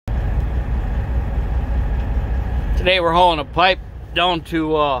Today we're hauling a pipe down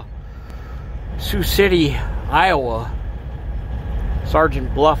to Sioux City, Iowa,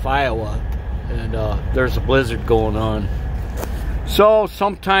 Sergeant Bluff, Iowa, and there's a blizzard going on. So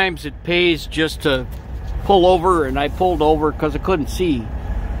sometimes it pays just to pull over, and I pulled over because I couldn't see.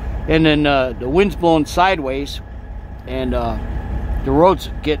 And then the wind's blowing sideways, and the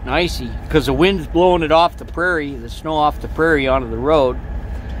road's getting icy because the wind's blowing it off the prairie, the snow off the prairie onto the road,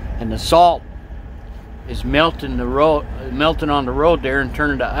 and the salt is melting on the road there and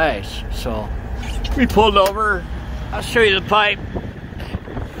turning to ice. So we pulled over. I'll show you the pipe.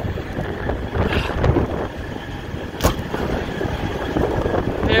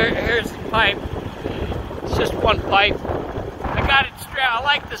 Here's the pipe. It's just one pipe. I got it strapped. I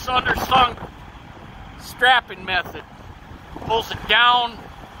like this underslung strapping method. Pulls it down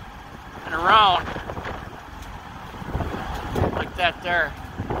and around like that there.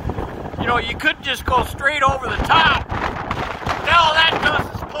 You know, you could just go straight over the top. All that does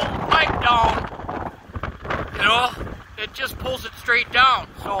is pull the pipe down. You know, it just pulls it straight down.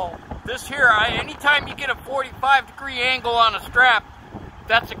 So this here, anytime you get a 45-degree angle on a strap,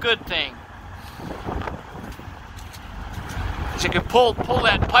 that's a good thing. So you can pull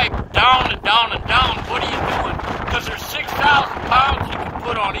that pipe down and down and down. What are you doing? Because there's 6,000 pounds you can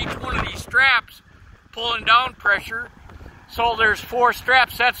put on each one of these straps, pulling down pressure. So there's 4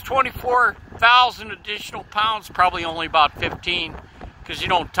 straps. That's 24,000 additional pounds, probably only about 15, because you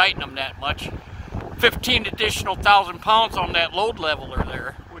don't tighten them that much. 15 additional 1,000 pounds on that load leveler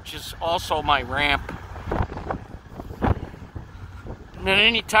there, which is also my ramp. And then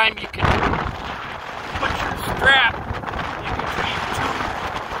anytime you can put your strap in between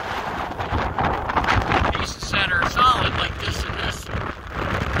 2 pieces that are solid, like this and this, and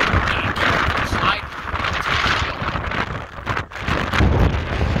it keeps it sliding.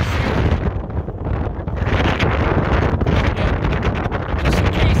 Just in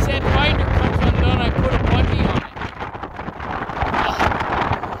case that binder comes undone, I put a bungee on it.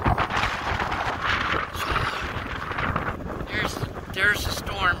 There's the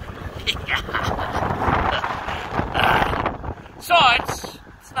storm. So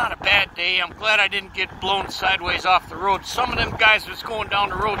it's not a bad day. I'm glad I didn't get blown sideways off the road. Some of them guys was going down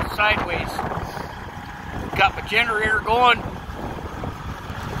the road sideways. Got my generator going.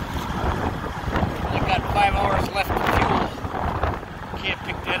 I got 5 hours left of fuel. Can't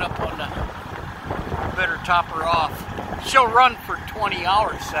pick that up on the, better top her off. She'll run for 20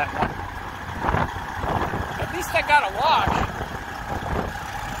 hours, that one. At least I got a wash.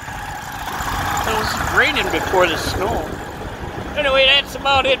 It was raining before the snow. Anyway, that's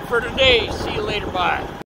about it for today. See you later. Bye.